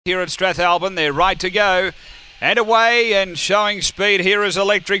Here at Strathalbyn, they're right to go. And away and showing speed. Here is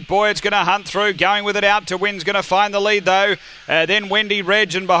Electric Boy. It's going to hunt through. Going with it out to win's going to find the lead though. Then Wendy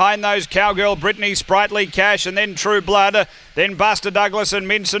Reg, and behind those Cowgirl Brittany, Sprightly Cash, and then True Blood. Then Buster Douglas and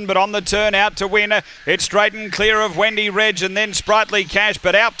Minson, but on the turn out to win. It's straight and clear of Wendy Reg and then Sprightly Cash,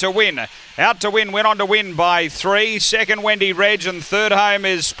 but out to win. Out to win, went on to win by 3. Second Wendy Reg, and third home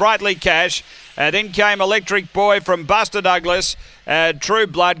is Sprightly Cash. Then came Electric Boy from Buster Douglas, True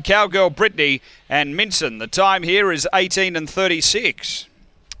Blood, Cowgirl Brittany and Minson. The time here is 18:36.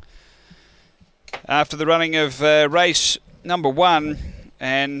 After the running of race number 1,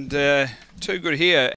 and too good here.